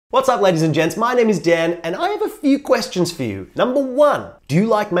What's up, ladies and gents? My name is Dan, and I have a few questions for you. Number one, do you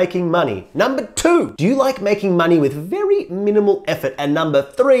like making money? Number two, do you like making money with very minimal effort? And number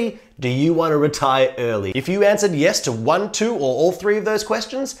three, do you want to retire early? If you answered yes to one, two, or all three of those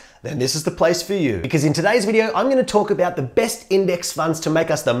questions, then this is the place for you. Because in today's video, I'm going to talk about the best index funds to make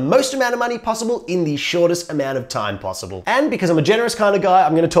us the most amount of money possible in the shortest amount of time possible. And because I'm a generous kind of guy,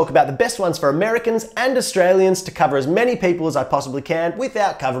 I'm going to talk about the best ones for Americans and Australians to cover as many people as I possibly can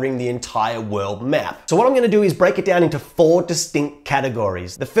without covering the entire world map. So what I'm going to do is break it down into four distinct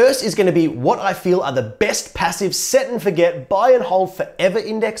categories. The first is going to be what I feel are the best passive set and forget, buy and hold forever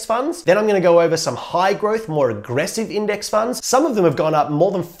index funds. Then I'm going to go over some high growth, more aggressive index funds. Some of them have gone up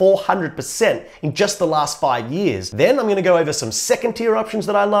more than 400% in just the last 5 years. Then I'm going to go over some second tier options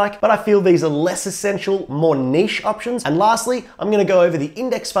that I like, but I feel these are less essential, more niche options. And lastly, I'm going to go over the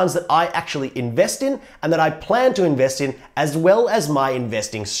index funds that I actually invest in and that I plan to invest in, as well as my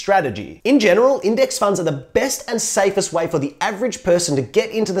investing strategy. In general, index funds are the best and safest way for the average person to get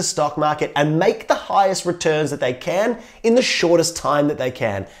into the stock market and make the highest returns that they can in the shortest time that they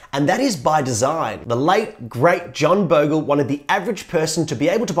can. And that is by design. The late, great John Bogle wanted the average person to be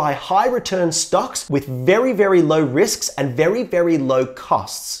able to buy high return stocks with very, very low risks and very, very low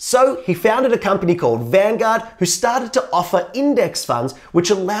costs. So he founded a company called Vanguard, who started to offer index funds, which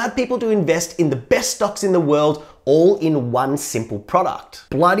allowed people to invest in the best stocks in the world, all in one simple product.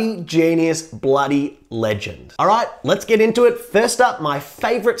 Bloody genius, bloody legend. All right, let's get into it. First up, my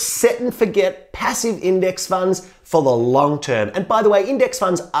favorite set and forget passive index funds for the long term. And by the way, index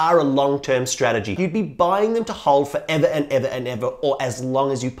funds are a long-term strategy. You'd be buying them to hold forever and ever and ever, or as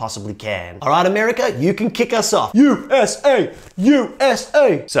long as you possibly can. All right, America, you can kick us off. USA,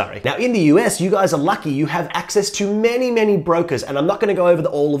 USA. Sorry. Now in the US, you guys are lucky. You have access to many, many brokers, and I'm not gonna go over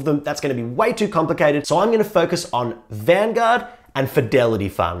all of them. That's gonna be way too complicated. So I'm gonna focus on Vanguard and Fidelity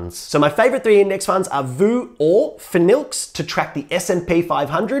funds. So my favorite three index funds are VU or FNILX to track the S&P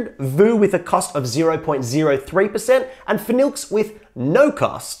 500, VU with a cost of 0.03% and FNILX with no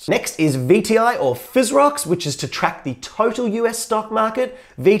cost. Next is VTI or FSROX, which is to track the total US stock market,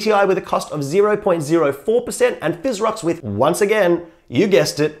 VTI with a cost of 0.04% and FSROX with, once again, you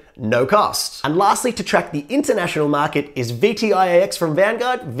guessed it, no cost. And lastly, to track the international market is VTIAX from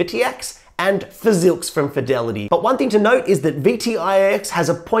Vanguard, VTX, and FZILX from Fidelity. But one thing to note is that VTIAX has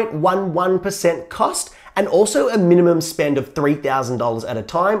a 0.11% cost and also a minimum spend of $3,000 at a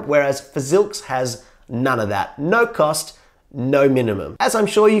time, whereas FZILX has none of that. No cost, no minimum. As I'm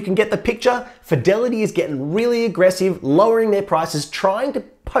sure you can get the picture, Fidelity is getting really aggressive, lowering their prices, trying to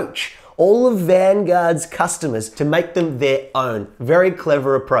poach all of Vanguard's customers to make them their own. Very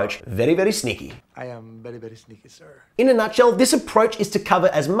clever approach. Very, very sneaky. I am very, very sneaky, sir. In a nutshell, this approach is to cover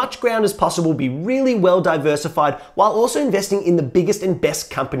as much ground as possible, be really well diversified, while also investing in the biggest and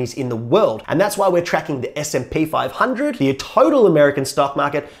best companies in the world. And that's why we're tracking the S&P 500, the total American stock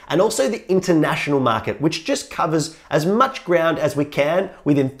market, and also the international market, which just covers as much ground as we can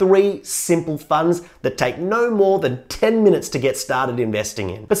within three simple funds that take no more than 10 minutes to get started investing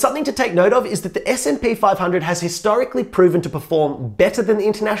in. But something to take note of is that the S&P 500 has historically proven to perform better than the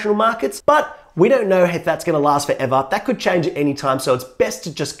international markets, but we don't know if that's going to last forever. That could change at any time, so it's best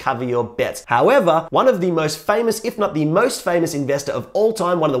to just cover your bets. However, one of the most famous, if not the most famous investor of all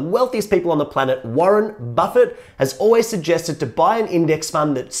time, one of the wealthiest people on the planet, Warren Buffett, has always suggested to buy an index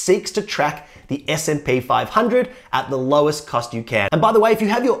fund that seeks to track the S&P 500 at the lowest cost you can. And by the way, if you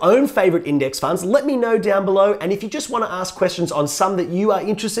have your own favorite index funds, let me know down below. And if you just want to ask questions on some that you are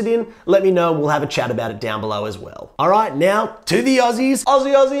interested in, let me know and we'll have a chat about it down below as well. All right, now to the Aussies.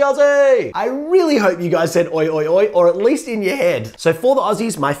 Aussie, Aussie, Aussie. I really hope you guys said oi, oi, oi, or at least in your head. So for the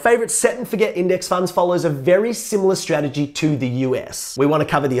Aussies, my favorite set and forget index funds follows a very similar strategy to the US. We want to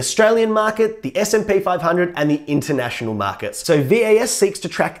cover the Australian market, the S&P 500, and the international markets. So VAS seeks to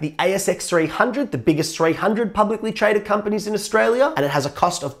track the ASX 300, the biggest 300 publicly traded companies in Australia, and it has a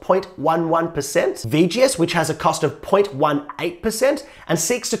cost of 0.11%. VGS, which has a cost of 0.18%, and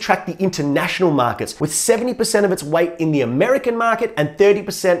seeks to track the international markets, with 70% of its weight in the American market and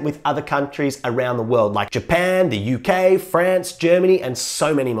 30% with other countries around the world, like Japan, the UK, France, Germany, and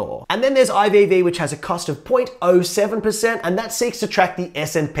so many more. And then there's IVV, which has a cost of 0.07%, and that seeks to track the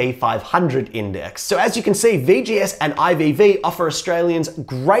S&P 500 index. So as you can see, VGS and IVV offer Australians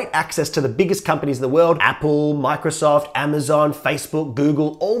great access to the biggest companies in the world: Apple, Microsoft, Amazon, Facebook,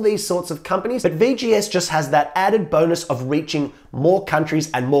 Google, all these sorts of companies. But VGS just has that added bonus of reaching more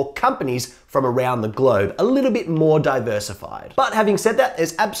countries and more companies from around the globe, a little bit more diversified. But having said that,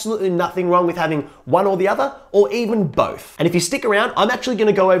 there's absolutely nothing wrong with having one or the other, or even both. And if you stick around, I'm actually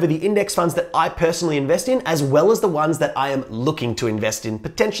gonna go over the index funds that I personally invest in, as well as the ones that I am looking to invest in,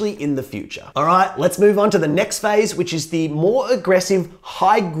 potentially in the future. All right, let's move on to the next phase, which is the more aggressive,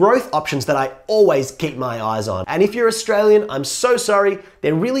 high growth options that I always keep my eyes on. And if you're Australian, I'm so sorry,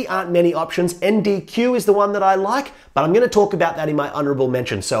 there really aren't many options. NDQ is the one that I like, but I'm gonna talk about that in my honorable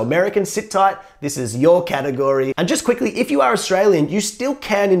mention. So Americans, sit tight, this is your category. And just quickly, if you are Australian, you still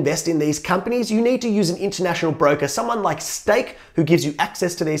can invest in these companies. You need to use an international broker, someone like Stake, who gives you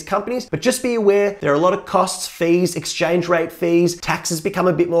access to these companies. But just be aware, there are a lot of costs, fees, exchange rate fees, taxes become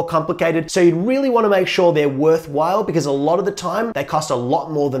a bit more complicated. So you really wanna make sure they're worthwhile, because a lot of the time, they cost a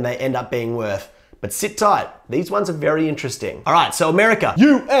lot more than they end up being worth. But sit tight, these ones are very interesting. All right, so America,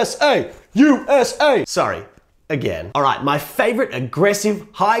 USA, USA. Sorry, again. All right, my favorite aggressive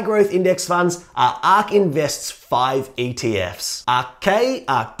high growth index funds are ARK Invest's 5 ETFs. ARK-K,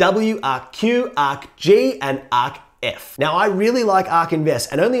 ARK-W, ARK-Q, ARK-G, and ARK-F. Now, I really like ARK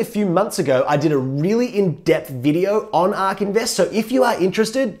Invest, and only a few months ago, I did a really in-depth video on ARK Invest. So if you are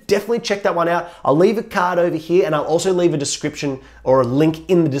interested, definitely check that one out. I'll leave a card over here, and I'll also leave a description or a link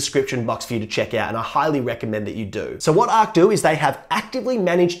in the description box for you to check out, and I highly recommend that you do. So what ARK do is they have actively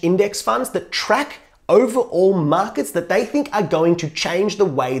managed index funds that track overall markets that they think are going to change the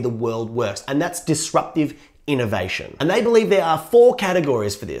way the world works, and that's disruptive innovation. And they believe there are 4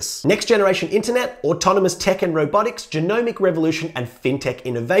 categories for this: next generation internet, autonomous tech and robotics, genomic revolution, and fintech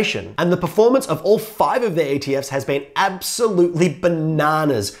innovation. And the performance of all 5 of their ETFs has been absolutely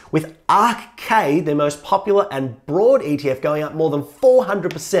bananas, with ARK-K, their most popular and broad ETF, going up more than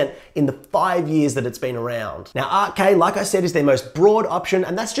 400% in the 5 years that it's been around. Now, ARK-K, like I said, is their most broad option,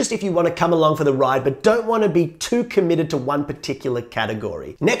 and that's just if you want to come along for the ride, but don't want to be too committed to one particular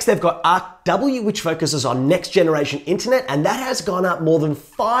category. Next, they've got ARK-W, which focuses on next generation internet, and that has gone up more than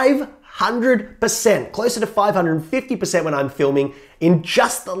 500%, closer to 550% when I'm filming, in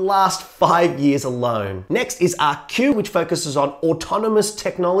just the last 5 years alone. Next is ARK-Q, which focuses on autonomous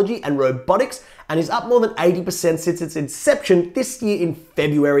technology and robotics, and is up more than 80% since its inception this year in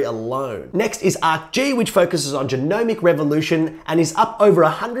February alone. Next is ARK-G, which focuses on genomic revolution and is up over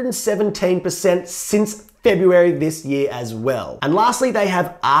 117% since February this year as well. And lastly, they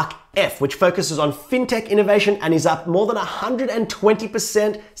have ARK-F, which focuses on fintech innovation and is up more than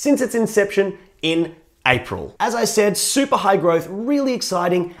 120% since its inception in April. As I said, super high growth, really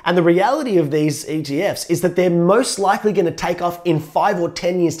exciting, and the reality of these ETFs is that they're most likely going to take off in 5 or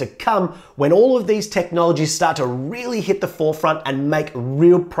 10 years to come, when all of these technologies start to really hit the forefront and make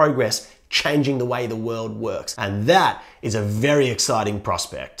real progress, changing the way the world works. And that is a very exciting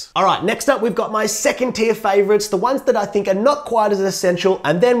prospect. All right, next up, we've got my second tier favorites, the ones that I think are not quite as essential,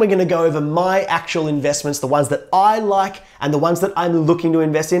 and then we're gonna go over my actual investments, the ones that I like and the ones that I'm looking to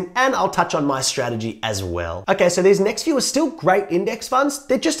invest in, and I'll touch on my strategy as well. Okay, so these next few are still great index funds.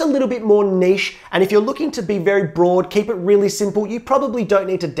 They're just a little bit more niche, and if you're looking to be very broad, keep it really simple, you probably don't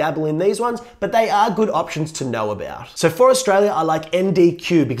need to dabble in these ones, but they are good options to know about. So for Australia, I like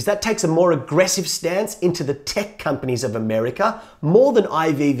NDQ because that takes a more aggressive stance into the tech companies of America, more than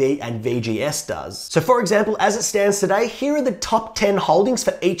IVV and VGS does. So for example, as it stands today, here are the top 10 holdings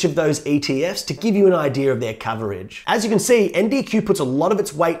for each of those ETFs to give you an idea of their coverage. As you can see, NDQ puts a lot of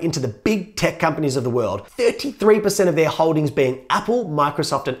its weight into the big tech companies of the world, 33% of their holdings being Apple,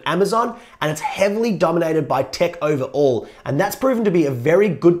 Microsoft, and Amazon, and it's heavily dominated by tech overall. And that's proven to be a very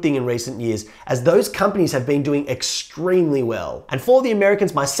good thing in recent years, as those companies have been doing extremely well. And for the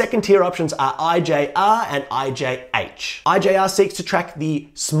Americans, my second tier options are IJR and IJH. IJR seeks to track the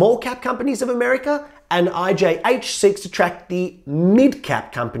small cap companies of America, and IJH seeks to track the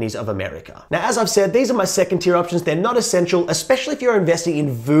mid-cap companies of America. Now, as I've said, these are my second tier options. They're not essential, especially if you're investing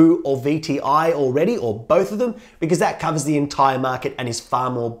in VU or VTI already, or both of them, because that covers the entire market and is far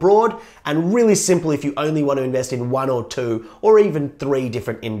more broad, and really simple if you only want to invest in 1 or 2 or even 3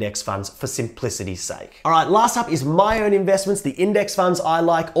 different index funds for simplicity's sake. All right, last up is my own investments, the index funds I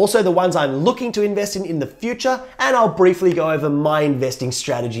like, also the ones I'm looking to invest in the future, and I'll briefly go over my investing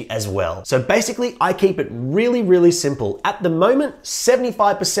strategy as well. So basically, I keep it really, really simple. At the moment,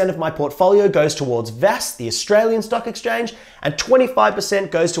 75% of my portfolio goes towards VAS, the Australian Stock Exchange, and 25%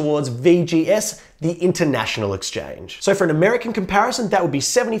 goes towards VGS, the international exchange. So for an American comparison, that would be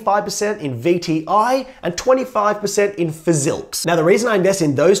 75% in VTI and 25% in FZILKS. Now, the reason I invest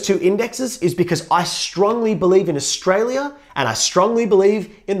in those 2 indexes is because I strongly believe in Australia, and I strongly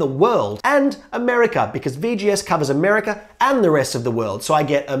believe in the world and America, because VGS covers America and the rest of the world. So I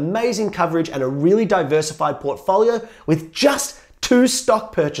get amazing coverage and a really diversified portfolio with just 2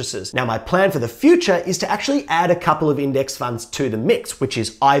 stock purchases. Now, my plan for the future is to actually add a couple of index funds to the mix, which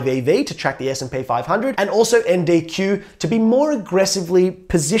is IVV to track the S&P 500 and also NDQ to be more aggressively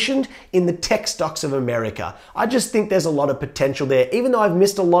positioned in the tech stocks of America. I just think there's a lot of potential there. Even though I've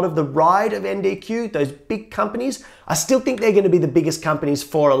missed a lot of the ride of NDQ, those big companies, I still think they're going to be the biggest companies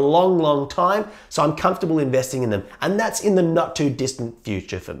for a long, long time. So I'm comfortable investing in them. And that's in the not too distant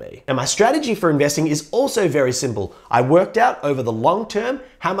future for me. And my strategy for investing is also very simple. I worked out over the long term,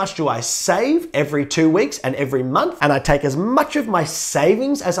 how much do I save every 2 weeks and every month? And I take as much of my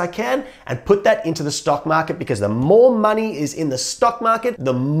savings as I can and put that into the stock market, because the more money is in the stock market,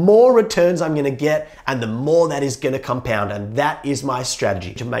 the more returns I'm going to get and the more that is going to compound. And that is my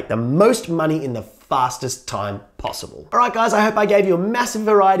strategy, to make the most money in the fastest time possible. All right, guys, I hope I gave you a massive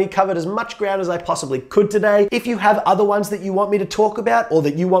variety, covered as much ground as I possibly could today. If you have other ones that you want me to talk about or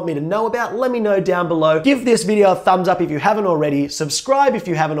that you want me to know about, let me know down below. Give this video a thumbs up if you haven't already, subscribe if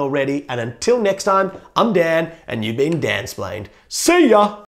you haven't already, and until next time, I'm Dan, and you've been Dansplained. See ya!